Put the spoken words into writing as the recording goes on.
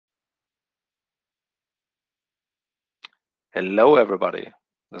Hello, everybody.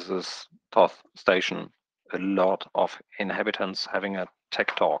 This is Thoth Station. A lot of inhabitants having a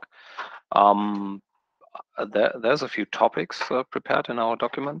tech talk. There's a few topics prepared in our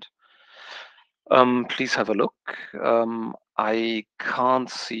document. Please have a look. I can't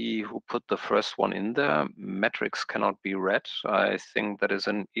see who put the first one in there. Metrics cannot be read. I think that is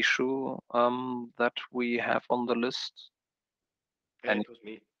an issue that we have on the list. And it was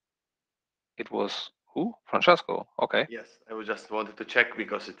me. It was who? Francesco. Okay. Yes, I was just wanted to check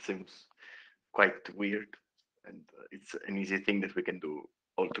because it seems quite weird, and it's an easy thing that we can do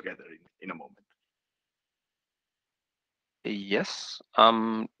all together in a moment. Yes.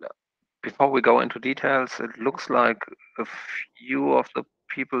 Before we go into details, it looks like a few of the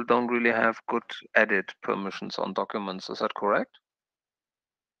people don't really have good edit permissions on documents. Is that correct?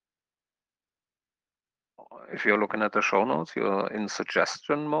 If you're looking at the show notes, you're in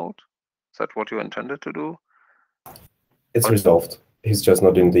suggestion mode. Is that what you intended to do? It's resolved. He's just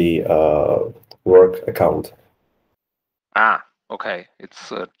not in the work account. Ah, okay.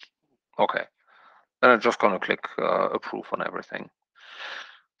 It's okay. Then I'm just gonna click approve on everything.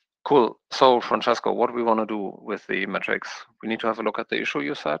 Cool. So, Francesco, what do we want to do with the metrics? We need to have a look at the issue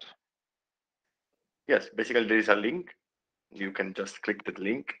you said. Yes, basically there is a link. You can just click that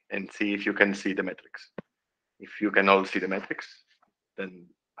link and see if you can see the metrics. If you can all see the metrics, then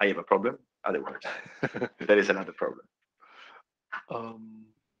I have a problem. Otherwise, there is another problem.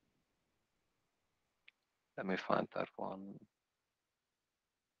 Let me find that one.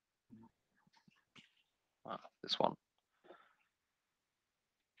 This one.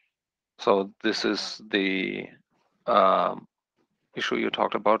 So this is the issue you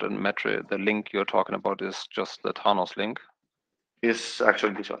talked about in metric. The link you're talking about is just the Thanos link. It's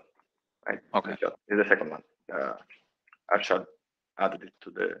actually this one. Right? Okay. It's the second one. Arshad added it to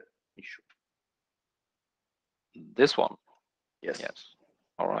the issue. This one? Yes. Yes.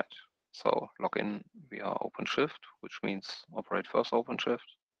 All right. So log in via OpenShift, which means operate first OpenShift.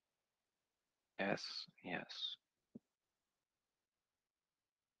 Yes, yes.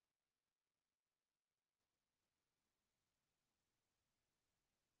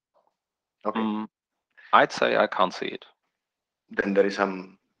 Okay. I'd say I can't see it. Then there is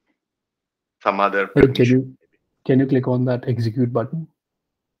some other Hey, permission. can you click on that execute button?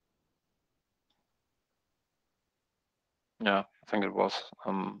 Yeah, I think it was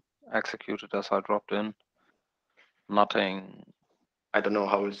executed as I dropped in. Nothing. I don't know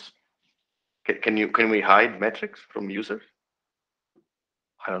how is. Can we hide metrics from users?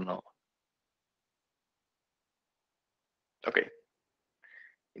 I don't know. Okay.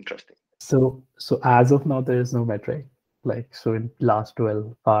 Interesting. So as of now, there is no metric. Like, so in last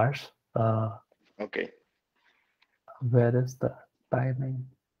 12 hours. Okay. Where is the timing?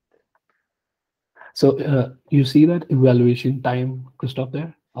 So you see that evaluation time, Christoph,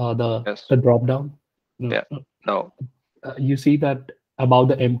 there? Yes. The drop down? No, Yeah. No. You see that above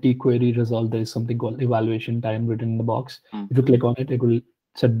the empty query result, there is something called evaluation time written in the box. If you click on it, it will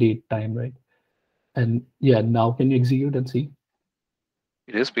set date time, right? And yeah, now can you execute and see?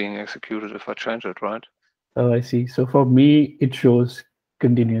 It is being executed if I change it, right? Oh, I see. So for me, it shows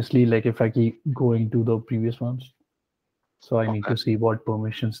continuously, like if I keep going to the previous ones. So I need to see what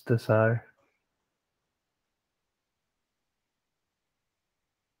permissions this are.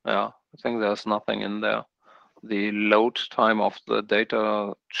 Yeah, I think there's nothing in there. The load time of the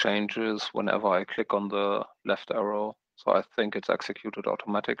data changes whenever I click on the left arrow. So I think it's executed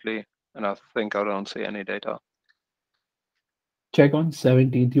automatically, and I think I don't see any data. Check on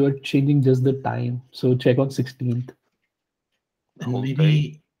 17th. You are changing just the time. So check on 16th. And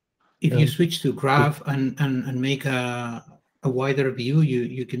maybe if you switch to graph and make a wider view,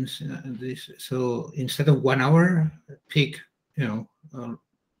 you can this. So instead of 1 hour, pick,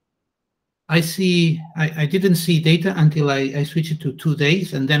 I didn't see data until I switched it to 2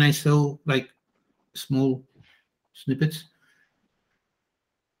 days, and then I saw like small snippets.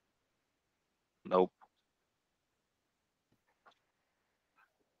 Nope.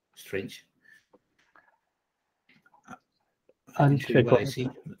 Strange. I'll check what I on see.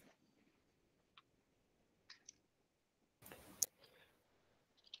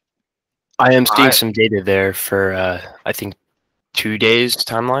 I am seeing some data there for I think 2 days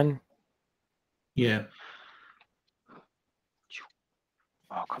timeline. Yeah.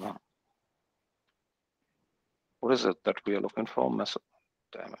 Oh, come on. What is it that we are looking for? Message.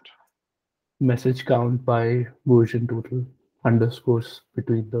 Damn it. Message count by version total, underscores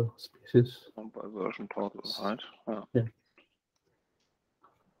between the spaces. By version total, right? Yeah.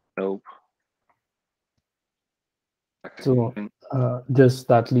 Nope. So just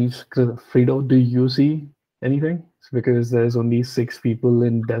that leaves Fredo. Do you see anything? because there's only 6 people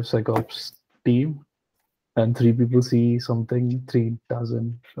in DevSecOps team, and 3 people see something, 3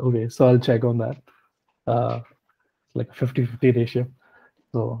 doesn't. Okay, so I'll check on that. Like a 50-50 ratio.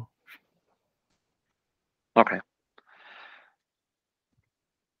 So okay.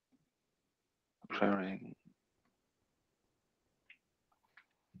 Sharing.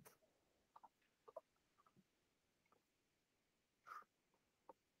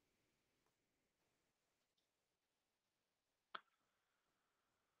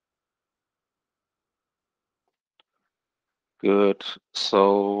 Good.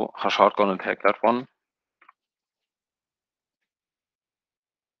 So Hashad gonna take that one.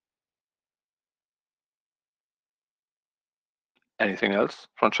 Anything else,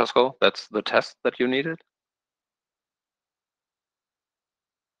 Francesco? That's the test that you needed?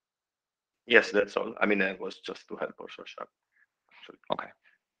 Yes, that's all. I mean, it was just to help also Sharp, actually. Okay.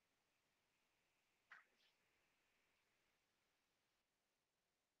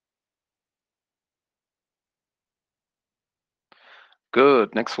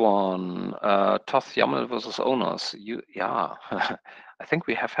 Good. Next one. Thoth YAML versus owners. Yeah. I think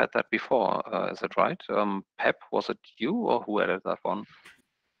we have had that before. Is that right? Pep, was it you or who added that one?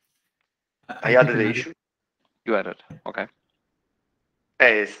 I added the issue. You added. Okay.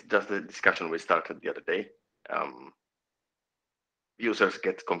 It's just the discussion we started the other day. Users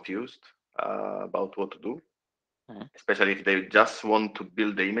get confused about what to do, especially if they just want to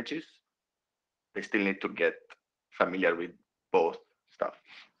build the images. They still need to get familiar with both stuff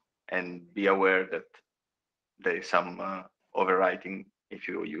and be aware that there is some overwriting if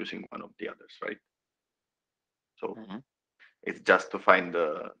you're using one of the others, right? So it's just to find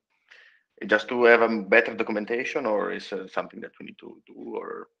just to have a better documentation, or is something that we need to do,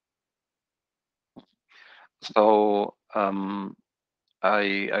 or? So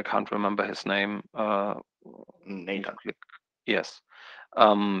I can't remember his name. Nathan. Yes.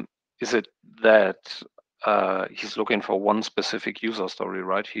 Is it that he's looking for one specific user story,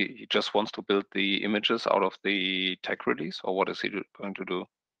 right? He just wants to build the images out of the tech release, or what is he going to do?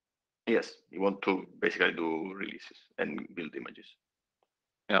 Yes, you want to basically do releases and build images.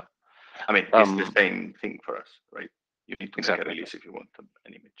 Yeah. I mean, it's the same thing for us, right? You need to make a release if you want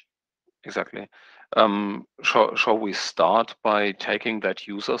an image. Exactly. Shall we start by taking that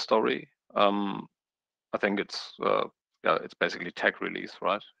user story? I think it's yeah, it's basically tech release,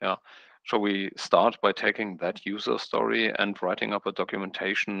 right? Yeah. Shall we start by taking that user story and writing up a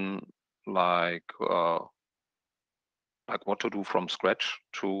documentation like what to do from scratch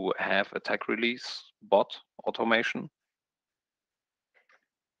to have a tech release bot automation?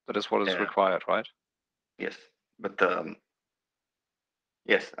 That is what is required, right? Yes, but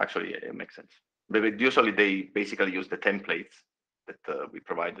yes, actually, it makes sense. But usually they basically use the templates that we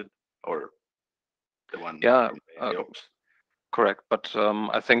provided, or the one. Yeah, correct. But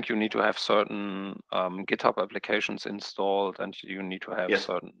I think you need to have certain GitHub applications installed, and you need to have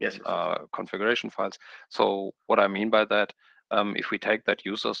certain configuration files. So what I mean by that, if we take that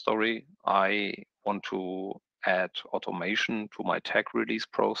user story, I want to add automation to my tech release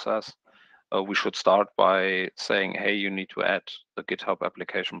process. We should start by saying, hey, you need to add the GitHub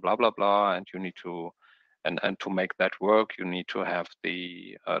application, blah, blah, blah, and you need to, and to make that work, you need to have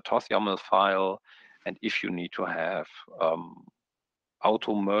the Thoth YAML file. And if you need to have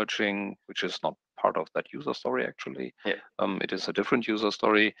auto merging, which is not part of that user story, actually, it is a different user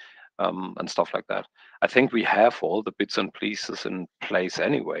story, and stuff like that. I think we have all the bits and pieces in place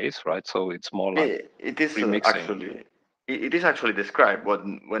anyways, right? So it's more like it is remixing. It is actually described.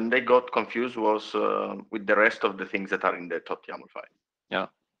 When they got confused was with the rest of the things that are in the Thoth YAML file. Yeah.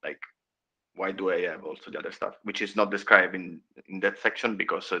 Like, why do I have also the other stuff, which is not described in that section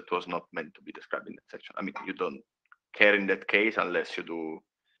because it was not meant to be described in that section. I mean, you don't care in that case unless you do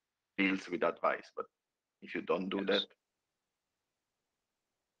builds with advice. But if you don't do that,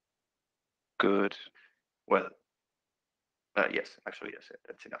 good. Well, yes, actually, yes,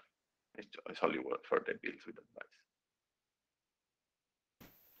 that's enough. It's only for the builds with advice.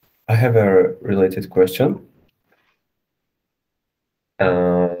 I have a related question.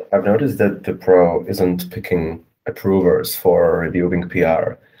 I've noticed that the Pro isn't picking approvers for reviewing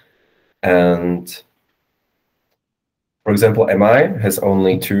PR. And for example, MI has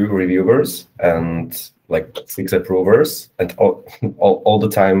only 2 reviewers and like 6 approvers, and all the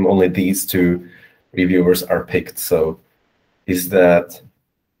time only these 2 reviewers are picked. So is that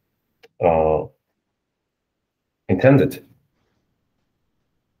intended?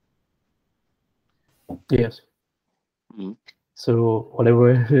 Yes. So whatever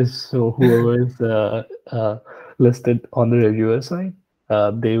it is, so whoever is listed on the reviewer side,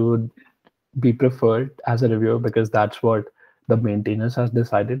 they would be preferred as a reviewer because that's what the maintainers has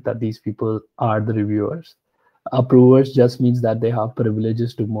decided, that these people are the reviewers. Approvers just means that they have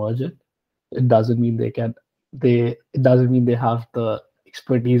privileges to merge it. It doesn't mean they can. It doesn't mean they have the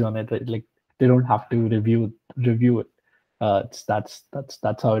expertise on it. Right? Like they don't have to review it. That's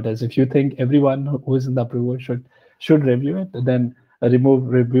how it is. If you think everyone who is in the approver should review it, then remove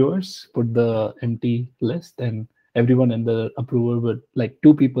reviewers, put the empty list, and everyone in the approver would, like,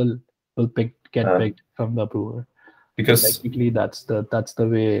 two people will get picked from the approver. Because Technically, that's the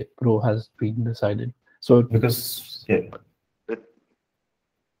way Pro has been decided. So because yeah,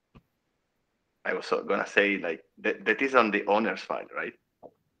 I was gonna say, like, that is on the owner's file, right?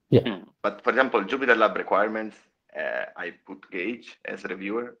 Yeah. But for example, Jupyter Lab requirements, I put Gage as a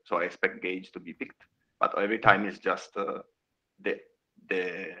reviewer, so I expect Gage to be picked. But every time it's just the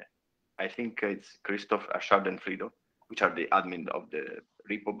I think it's Christoph, Ashard, and Frido, which are the admin of the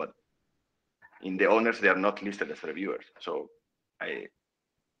repo, but in the owners they are not listed as reviewers. So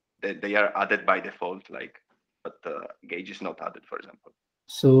they are added by default, like, but Gage is not added, for example.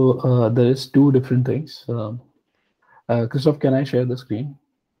 So there is two different things. Christoph, can I share the screen?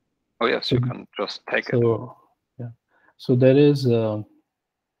 Oh yes, you can just take it. So yeah, so there is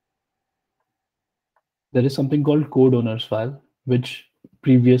something called code owners file, which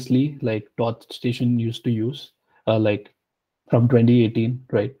previously, like, Thoth Station used to use, like from 2018,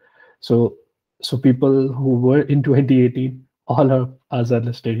 right? So people who were in 2018, all of us are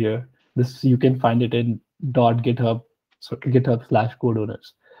listed here. This, you can find it in .github, so GitHub/code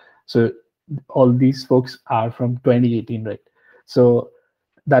owners. So all these folks are from 2018, right? So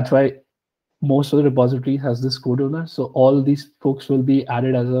that's why most of the repository has this code owner. So all these folks will be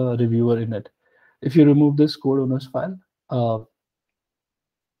added as a reviewer in it. If you remove this code owners file,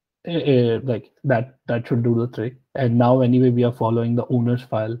 like that should do the trick. And now anyway, we are following the owners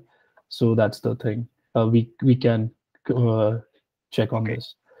file, so that's the thing. We can check on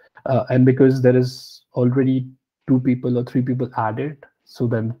this, and because there is already 2 people or 3 people added, so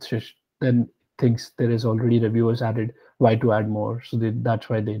then thinks there is already reviewers added. Why to add more? So that's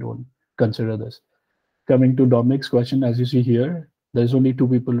why they don't consider this. Coming to Dominic's question, as you see here, there's only 2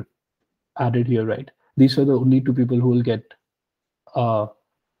 people added here, right? These are the only 2 people who will get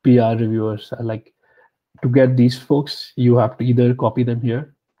PR reviewers. Like, to get these folks, you have to either copy them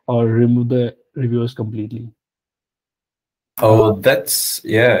here or remove the reviewers completely. Oh, that's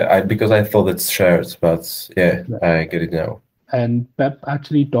because I thought it's shared, but yeah, I get it now. And Pep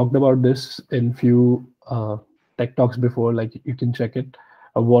actually talked about this in few tech talks before. Like, you can check it.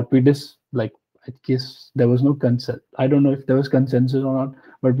 What we like, I guess there was no consent. I don't know if there was consensus or not,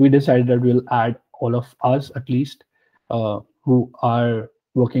 but we decided that we'll add all of us, at least, who are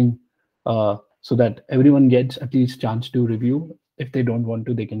working, so that everyone gets at least chance to review. If they don't want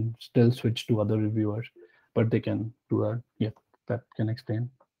to, they can still switch to other reviewers, but they can do that. Yeah, Pep can explain.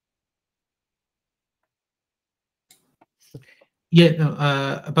 Yeah, no,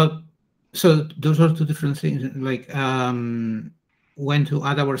 about, so those are 2 different things. Like, when to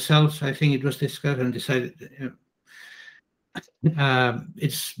add ourselves, I think it was discussed and decided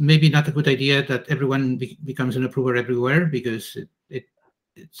it's maybe not a good idea that everyone becomes an approver everywhere, because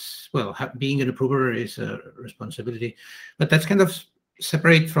it's well, being an approver is a responsibility. But that's kind of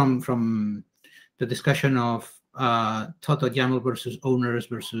separate from the discussion of Thoth.YAML versus owners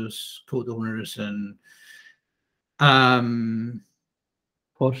versus code owners, and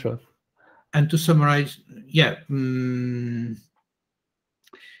for sure. And to summarize, yeah,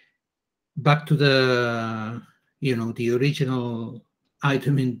 back to the the original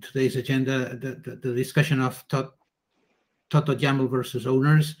item in today's agenda, the discussion of Thoth.YAML versus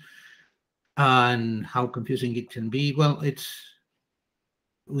owners and how confusing it can be. Well,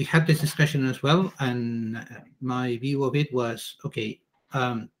 we had this discussion as well, and my view of it was, okay,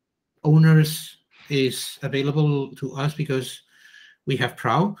 owners is available to us because we have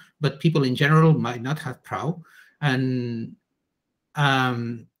PRAO, but people in general might not have PRAO. And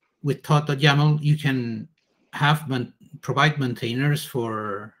with Thoth.YAML, you can have provide maintainers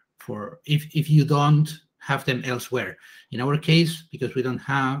for if you don't have them elsewhere. In our case, because we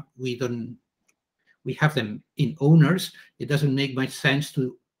have them in owners, it doesn't make much sense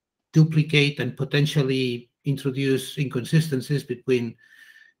to duplicate and potentially introduce inconsistencies between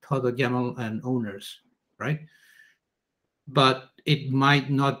Thoth.YAML and owners, right? But it might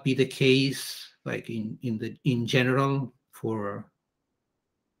not be the case, like in general, for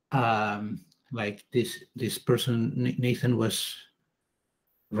like this person Nathan was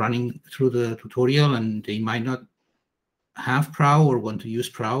running through the tutorial, and they might not have PRAO or want to use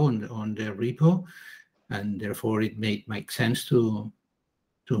PRAO on their repo, and therefore it may make sense to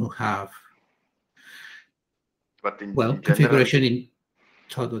have But in Well, general, configuration in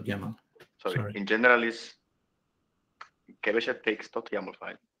Thoth.yaml. sorry, in general is KBShed takes .yaml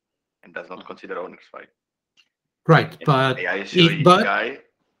file and does not consider owner's file. Right, And but AICOE but guy,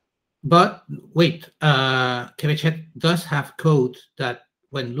 wait, KBShed does have code that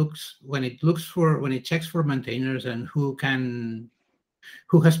when it checks for maintainers and who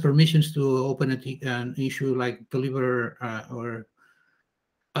has permissions to open an issue like deliver or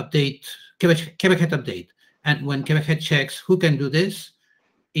update KBShed update, and when KBShed checks who can do this,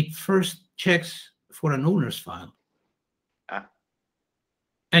 it first checks for an owner's file.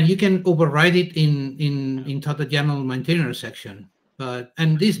 And you can override it in Thoth.yaml maintainer section.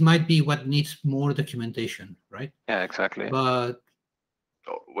 And this might be what needs more documentation, right? Yeah, exactly. But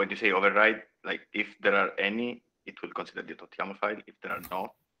when you say override, like if there are any, it will consider the .yaml file. If there are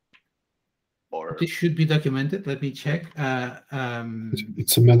not, or this should be documented. Let me check.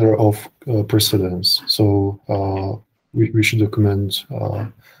 It's a matter of precedence. So we should document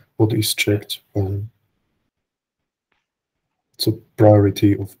what is checked when it's a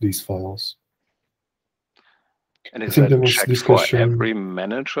priority of these files. And is think that there was checked discussion- for every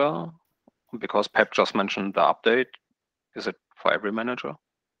manager? Because Pep just mentioned the update. Is it for every manager?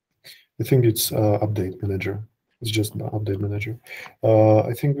 I think it's update manager. It's just the update manager.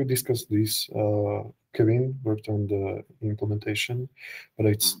 I think we discussed this. Kevin worked on the implementation, but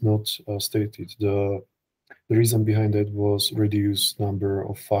it's not stated. The reason behind it was reduce number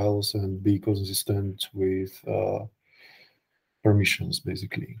of files and be consistent with permissions,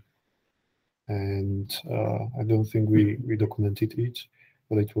 basically. And I don't think we documented it,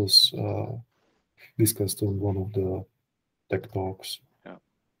 but it was discussed on one of the tech talks. Yeah.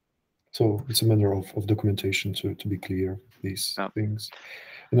 So it's a matter of documentation to be clear, these things.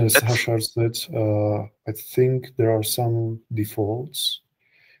 And as That's- Hashar said, I think there are some defaults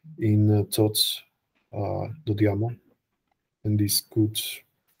in Thoth.yaml, and this could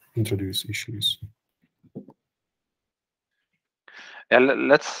introduce issues. Yeah,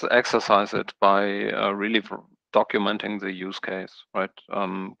 let's exercise it by really documenting the use case, right?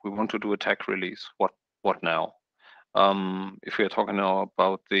 We want to do a tech release. What now? If we are talking now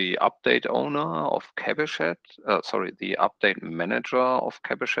about the update owner of KBShed, the update manager of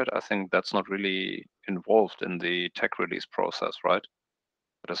KBShed, I think that's not really involved in the tech release process, right?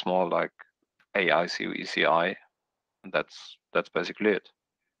 But it's more like AICOECI, and that's basically it.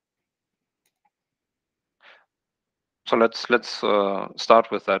 So let's start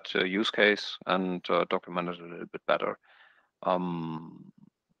with that use case and document it a little bit better.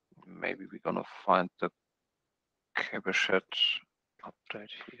 Maybe we're gonna find the KBShed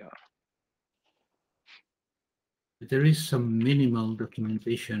update here. there is some minimal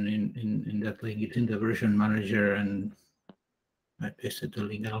documentation in that link. It's in the version manager, and I pasted the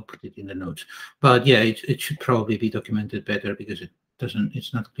link. I'll put it in the notes. But yeah, it should probably be documented better because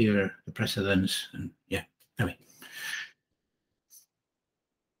it's not clear the precedence. And yeah, anyway.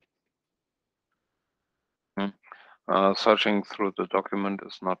 Searching through the document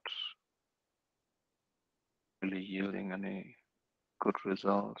is not really yielding any good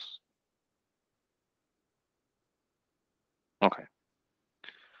results. Okay.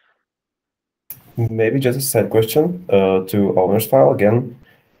 Maybe just a side question to owner's file again.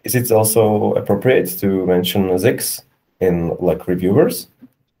 Is it also appropriate to mention ZIX in like reviewers?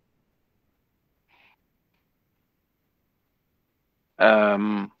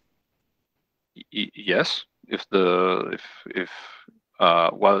 Yes, if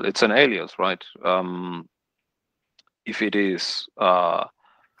well, it's an alias, right? If it is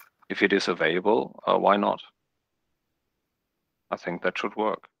available, why not? I think that should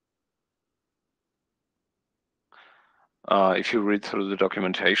work. If you read through the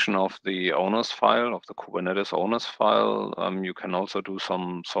documentation of the owners file, of the Kubernetes owners file, you can also do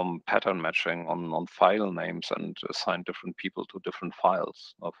some pattern matching on file names and assign different people to different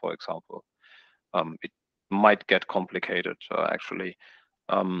files, for example. It might get complicated, actually.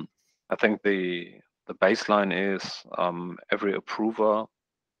 I think the baseline is every approver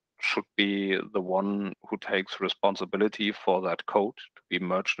should be the one who takes responsibility for that code to be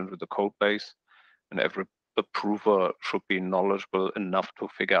merged into the code base, and every approver should be knowledgeable enough to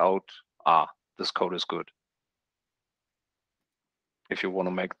figure out, this code is good. If you want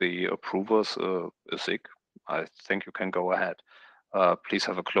to make the approvers a SIG, I think you can go ahead. Please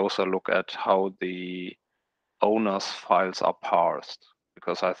have a closer look at how the owners files are parsed,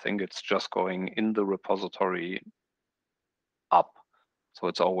 because I think it's just going in the repository up. So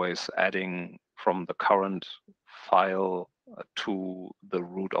it's always adding from the current file to the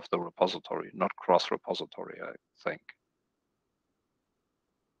root of the repository, not cross repository, I think.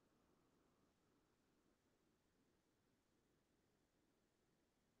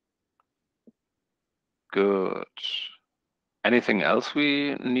 Good. Anything else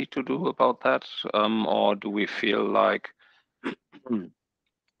we need to do about that? Or do we feel like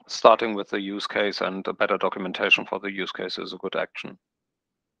starting with the use case and a better documentation for the use case is a good action?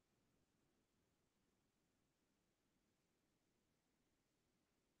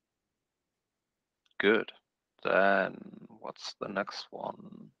 Good. Then what's the next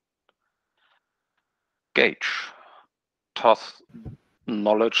one? Gauge. Thoth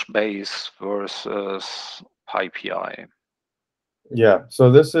knowledge base versus PyPI. Yeah,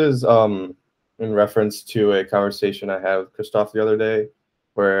 so this is in reference to a conversation I had with Christoph the other day,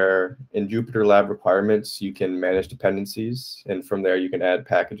 where in Jupyter Lab requirements, you can manage dependencies, and from there you can add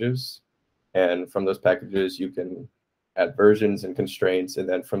packages. And from those packages, you can add versions and constraints, and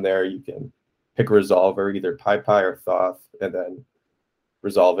then from there you can pick a resolver, either PyPI or Thoth, and then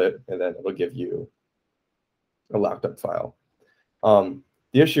resolve it, and then it'll give you a locked up file.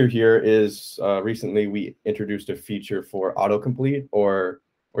 The issue here is recently we introduced a feature for autocomplete, or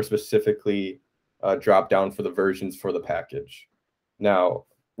specifically drop down for the versions for the package. Now,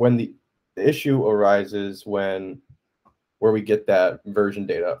 when the issue arises where we get that version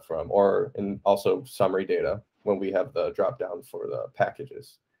data from, and also summary data when we have the drop down for the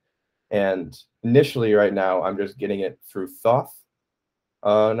packages. And initially, right now, I'm just getting it through Thoth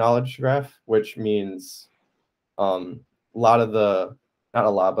knowledge graph, which means not a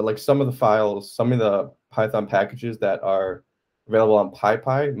lot, but like some of the files, some of the Python packages that are available on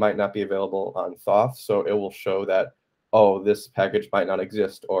PyPI might not be available on Thoth. So it will show that, oh, this package might not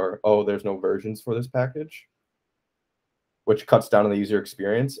exist, or, oh, there's no versions for this package, which cuts down on the user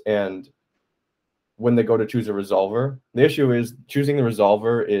experience. And when they go to choose a resolver, the issue is choosing the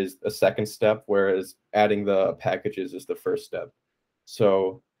resolver is a second step, whereas adding the packages is the first step.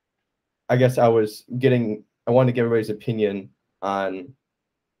 So I guess I wanted to get everybody's opinion on,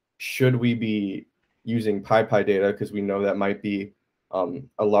 should we be using PyPI data, because we know that might be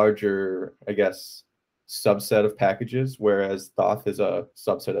a larger, I guess, subset of packages, whereas Thoth is a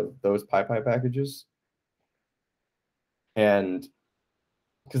subset of those PyPI packages. And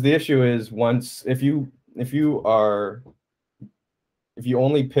because the issue is, if you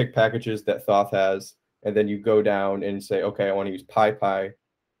only pick packages that Thoth has, and then you go down and say, okay, I want to use PyPI,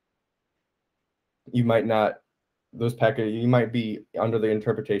 you might be under the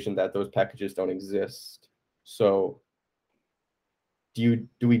interpretation that those packages don't exist. So do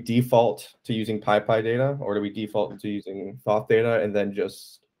we default to using PyPI data, or do we default to using Thoth data and then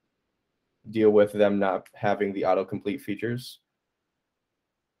just deal with them not having the autocomplete features?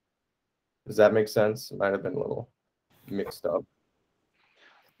 Does that make sense? It might have been a little mixed up.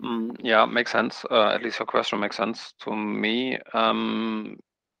 Yeah, makes sense. At least your question makes sense to me. Can't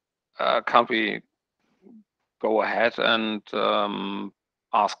we go ahead and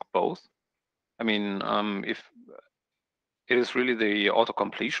ask both? I mean, if it is really the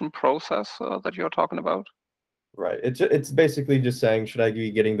auto-completion process that you're talking about? Right. It's basically just saying, should I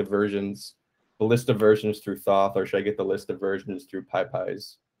be getting the list of versions through Thoth, or should I get the list of versions through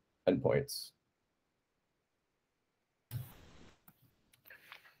PyPI's endpoints?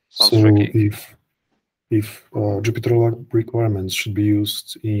 Sounds so tricky. If Jupyter Lab requirements should be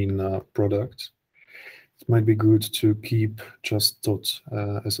used in product, it might be good to keep just Thoth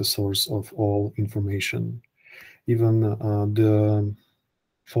as a source of all information. Even the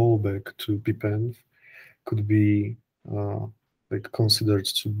fallback to pipenv could be considered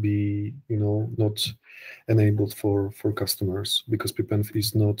to be not enabled for customers, because pipenv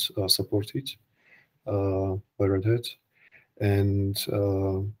is not supported by Red Hat, and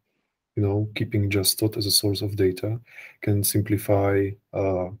keeping just Thoth as a source of data can simplify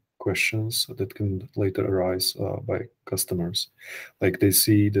questions that can later arise by customers. Like they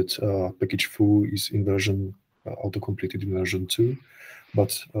see that package foo is in version auto-completed in version 2,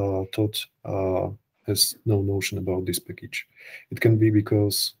 but Thoth has no notion about this package. It can be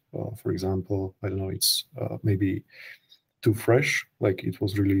because, for example, I don't know, it's maybe too fresh, like it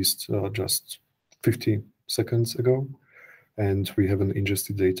was released just 15 seconds ago, and we haven't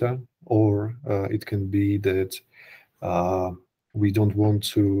ingested data, or it can be that we don't want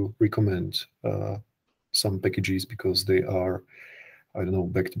to recommend some packages because they are, I don't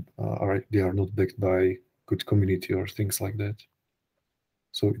know, they are not backed by good community or things like that.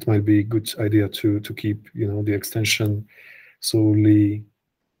 So it might be a good idea to keep the extension solely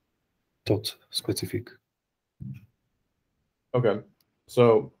Thoth specific. Okay,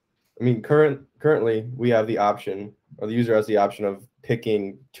 so I mean, currently we have the option, or the user has the option of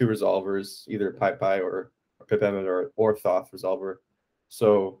picking two resolvers, either PyPI or pipenv or Thoth resolver.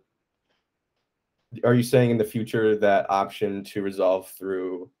 So are you saying in the future that option to resolve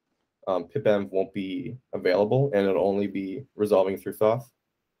through pipenv won't be available and it'll only be resolving through Thoth?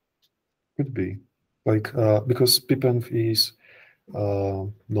 Could be, like because pipenv is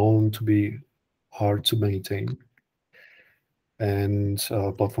known to be hard to maintain, and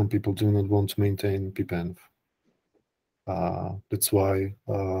platform people do not want to maintain pipenv. That's why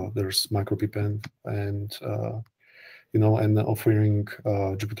there's micro pipenv, and and offering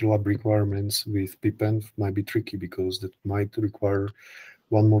JupyterLab requirements with pipenv might be tricky because that might require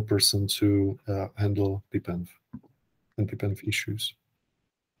one more person to handle pipenv and pipenv issues.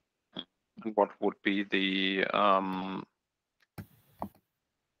 And what would be the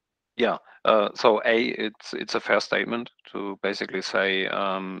so it's a fair statement to basically say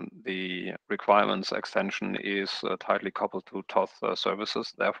the requirements extension is tightly coupled to Thoth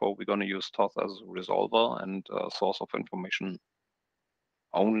services. Therefore, we're going to use Thoth as a resolver and source of information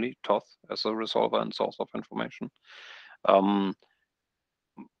only, Thoth as a resolver and source of information.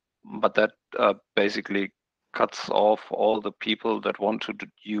 But that basically cuts off all the people that want to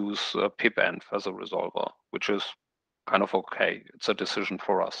use pipenv as a resolver, which is kind of okay. It's a decision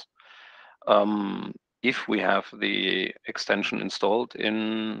for us. If we have the extension installed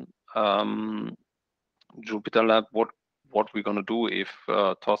in JupyterLab, what we're going to do if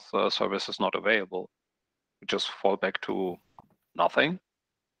Thoth service is not available? We just fall back to nothing.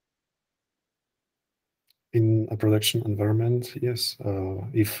 In a production environment, yes.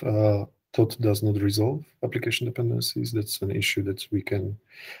 If Thoth does not resolve application dependencies, that's an issue that we can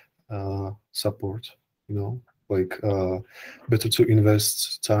support. Like better to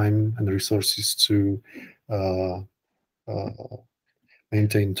invest time and resources to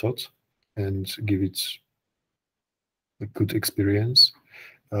maintain Thoth and give it a good experience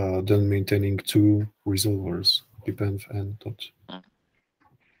than maintaining two resolvers, pipenv and Thoth.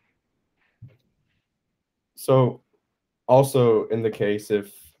 So also in the case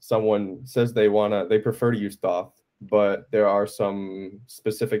if someone says they prefer to use Thoth, but there are some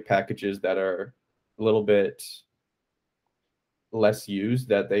specific packages that are a little bit less used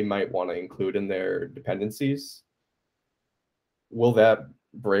that they might want to include in their dependencies, will that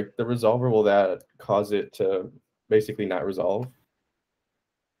break the resolver? Will that cause it to basically not resolve?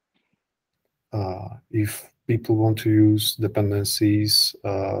 If people want to use dependencies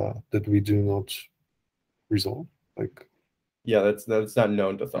that we do not resolve, like that's not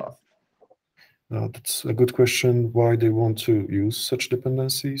known to Thoth. That's a good question. Why they want to use such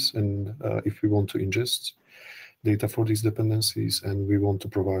dependencies, and if we want to ingest data for these dependencies, and we want to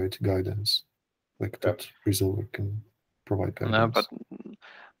provide guidance, like that resolver can provide guidance. No, but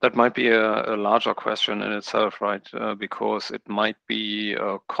that might be a larger question in itself, right? Because it might be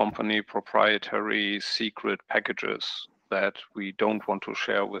company proprietary secret packages that we don't want to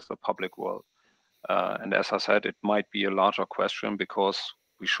share with the public world. And as I said, it might be a larger question because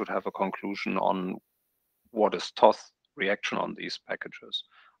we should have a conclusion on what is Thoth reaction on these packages.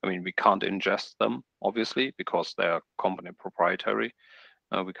 I mean, we can't ingest them, obviously, because they are company proprietary.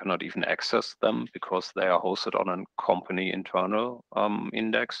 We cannot even access them because they are hosted on a company internal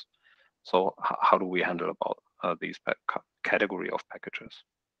index. So how do we handle about these category of packages?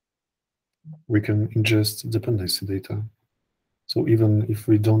 We can ingest dependency data. So even if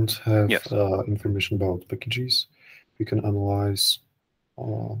we don't have information about packages, we can analyze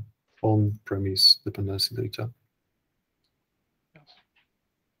on-premise dependency data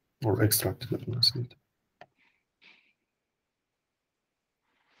or extract dependency data.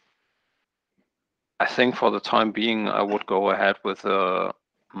 I think for the time being, I would go ahead with a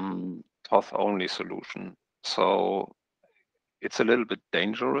Thoth-only solution. So it's a little bit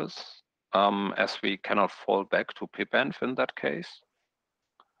dangerous as we cannot fall back to pipenv in that case.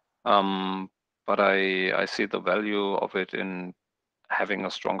 But I see the value of it in having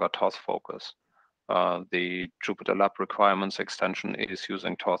a stronger Thoth focus. The JupyterLab requirements extension is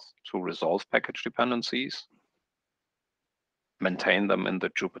using Thoth to resolve package dependencies, maintain them in the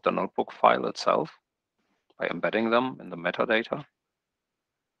Jupyter Notebook file itself by embedding them in the metadata.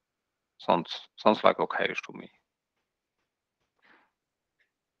 Sounds like okay to me.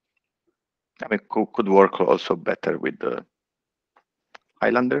 I mean, could work also better with the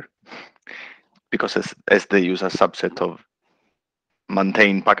Highlander, because as they use a subset of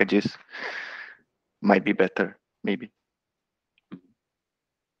maintained packages, might be better, maybe.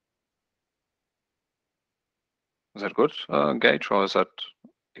 Is that good, Gage, or is that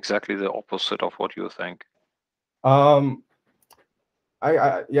exactly the opposite of what you think? I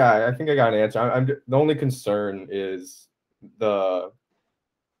think I got an answer. The only concern is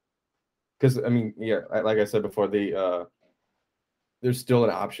because I mean, like I said before, there's still an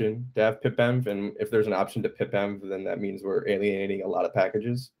option to have pipenv, and if there's an option to pipenv, then that means we're alienating a lot of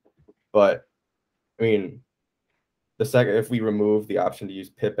packages. But I mean, the second, if we remove the option to use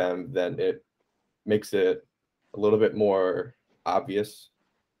pipenv, then it makes it a little bit more obvious.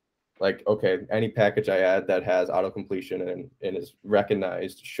 Like, okay, any package I add that has auto completion and is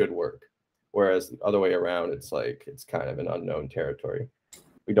recognized should work. Whereas the other way around, it's like, it's kind of an unknown territory.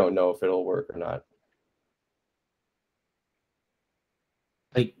 We don't know if it'll work or not.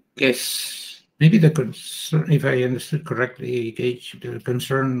 I guess maybe the concern, if I understood correctly, Gage, the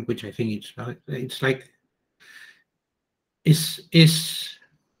concern, which I think it's like, is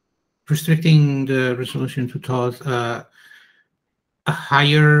restricting the resolution to Thoth a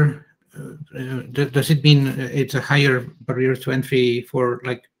higher, does it mean it's a higher barrier to entry for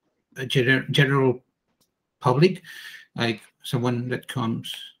like a general public, like someone that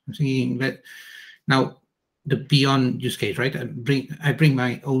comes, I'm thinking that now the beyond use case, right? I bring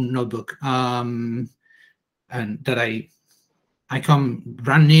my own notebook, and that I come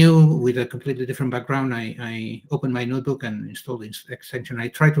brand new with a completely different background. I open my notebook and install the extension. I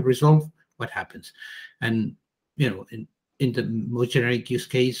try to resolve what happens, and you know, in the most generic use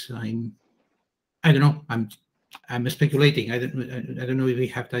case, I don't know. I'm speculating. I don't know if we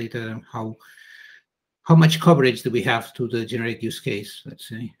have data on how much coverage do we have to the generic use case, let's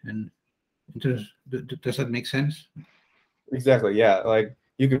say, and does that make sense? Exactly. Yeah. Like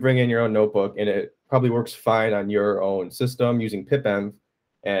you could bring in your own notebook and it probably works fine on your own system using pipenv,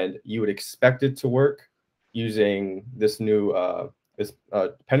 and you would expect it to work using this new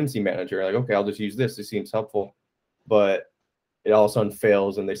dependency manager. Like, okay, I'll just use this. This seems helpful, but it all of a sudden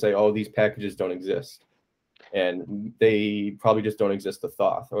fails, and they say, oh, these packages don't exist, and they probably just don't exist to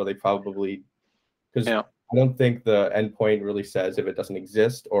Thoth, or they probably, because I don't think the endpoint really says if it doesn't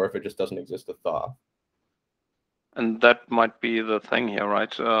exist or if it just doesn't exist to Thoth. And that might be the thing here,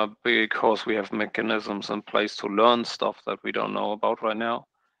 right? Because we have mechanisms in place to learn stuff that we don't know about right now.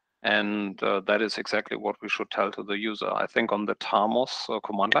 And that is exactly what we should tell to the user. I think on the Thamos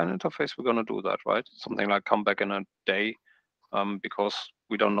command line interface, we're going to do that, right? Something like come back in a day, because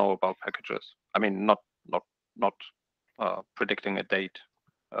we don't know about packages. I mean, not predicting a date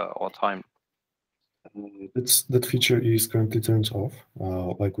or time. That feature is currently turned off.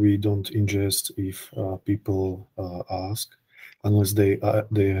 Like we don't ingest if people ask, unless they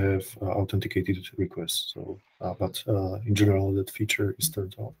have authenticated requests. So, but in general, that feature is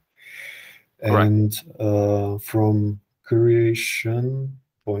turned off. And from creation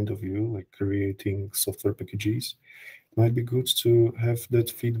point of view, like creating software packages, it might be good to have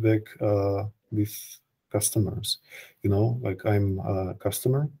that feedback with customers. You know, like I'm a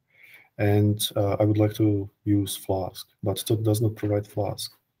customer, and I would like to use Flask, but Thoth does not provide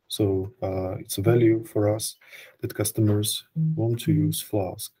Flask. So it's a value for us that customers want to use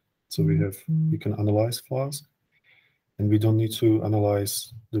Flask. So we can analyze Flask, and we don't need to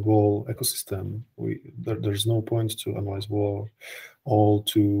analyze the whole ecosystem. There's no point to analyze all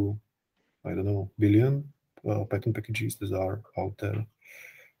 2, I don't know, billion Python packages that are out there.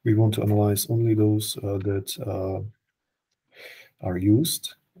 We want to analyze only those that are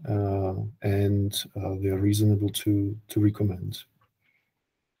used, and they are reasonable to recommend.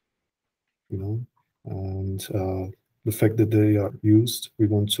 You know, and the fact that they are used, we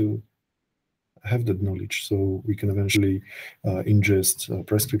want to have that knowledge so we can eventually ingest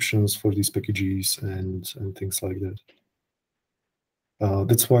prescriptions for these packages and things like that.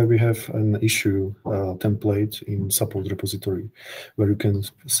 That's why we have an issue template in support repository where you can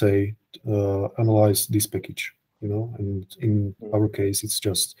say analyze this package, you know, and in our case it's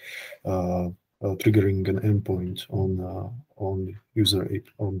just triggering an endpoint on on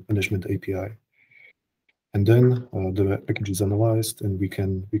management API. And then the package is analyzed, and we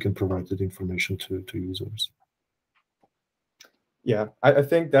can provide that information to users. Yeah, I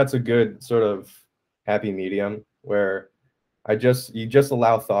think that's a good sort of happy medium where you just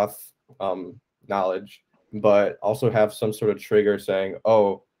allow Thoth knowledge, but also have some sort of trigger saying,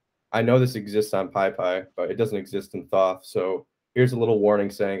 oh, I know this exists on PyPy, but it doesn't exist in Thoth. So here's a little warning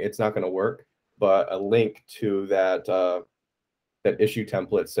saying it's not going to work, but a link to that that issue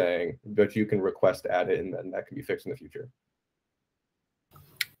template saying that you can request to add it, and then that can be fixed in the future.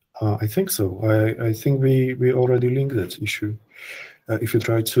 I think so. I think we already linked that issue. If you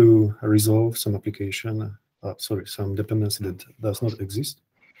try to resolve some application, some dependency that does not exist,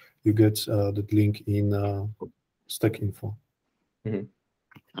 you get that link in stack info. Mm-hmm.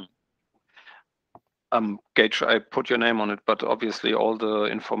 Gage, I put your name on it, but obviously all the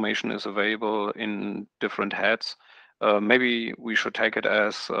information is available in different heads. Maybe we should take it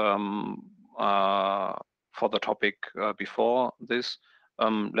as for the topic before this.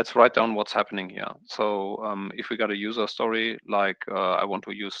 let's write down what's happening here. So if we got a user story, like I want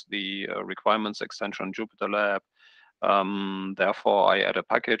to use the requirements extension Jupyter Lab, therefore I add a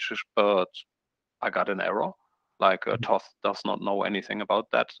package, but I got an error. Like Thoth does not know anything about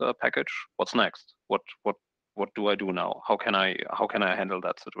that package. What's next? What do I do now? How can I handle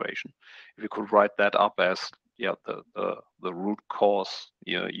that situation? If you could write that up as the root cause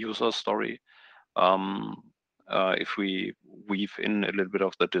user story. If we weave in a little bit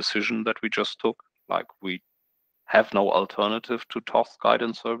of the decision that we just took, like we have no alternative to Thoth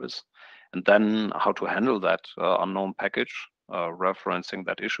guidance service, and then how to handle that unknown package, referencing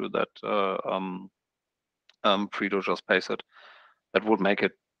that issue that Frido just pasted, that would make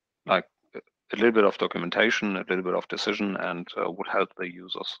it like a little bit of documentation, a little bit of decision, and would help the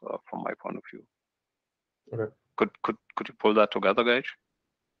users from my point of view. Okay. Could you pull that together, Gage?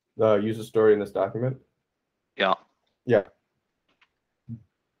 The user story in this document? Yeah. Yeah.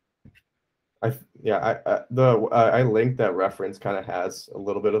 I linked that reference kind of has a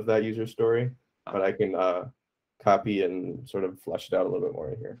little bit of that user story, but I can copy and sort of flesh it out a little bit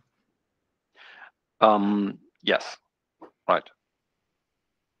more in here. Yes. Right.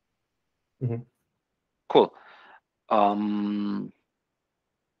 Mm-hmm. Cool.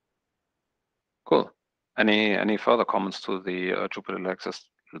 Cool. Any further comments to the Jupyter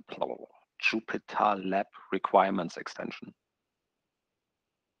Lab requirements extension?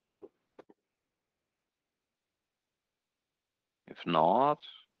 If not,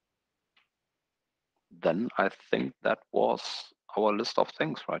 then I think that was our list of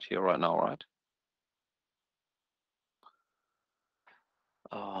things right here, right now, right?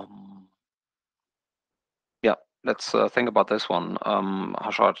 Yeah, let's think about this one.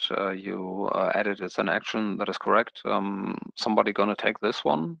 Harshad, you added it's an action, that is correct. Somebody gonna take this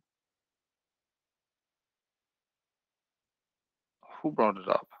one? Who brought it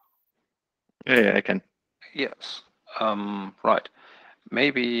up? Yeah, I can. Yes. Right.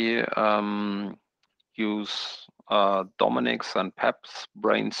 Maybe use Dominic's and Pep's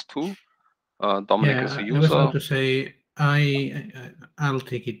brains too. Dominic is a user. I was about to say I'll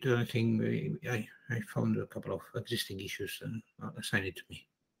take it. I think I found a couple of existing issues and I'll assign it to me.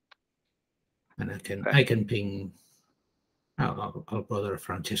 And I can ping. I'll bother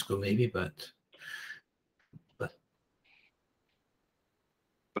Francesco maybe, but.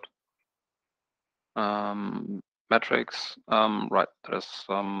 Metrics, right? There's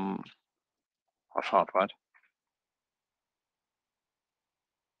Harshad, right?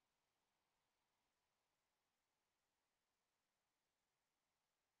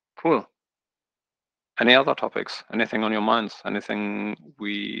 Cool. Any other topics? Anything on your minds? Anything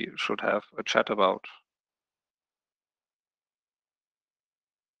we should have a chat about?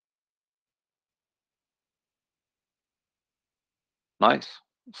 Nice.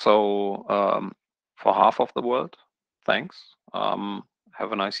 So for half of the world, thanks.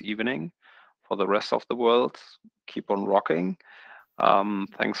 Have a nice evening. For the rest of the world, keep on rocking.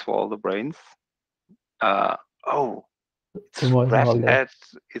 Thanks for all the brains. Oh, it's Red Hat.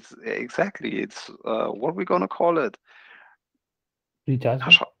 It's exactly. It's what we're gonna call it.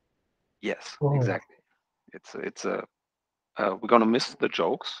 Recharge. Yes, exactly. It's a. We're gonna miss the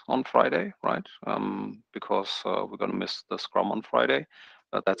jokes on Friday, right? Because we're gonna miss the Scrum on Friday.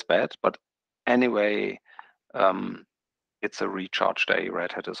 That's bad. But anyway, it's a recharge day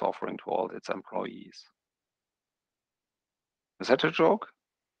Red Hat is offering to all its employees. Is that a joke,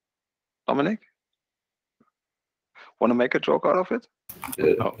 Dominic? Want to make a joke out of it?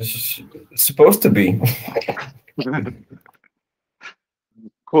 It's supposed to be.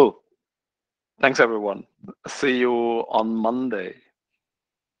 Cool. Thanks, everyone. See you on Monday.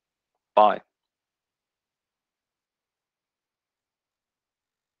 Bye.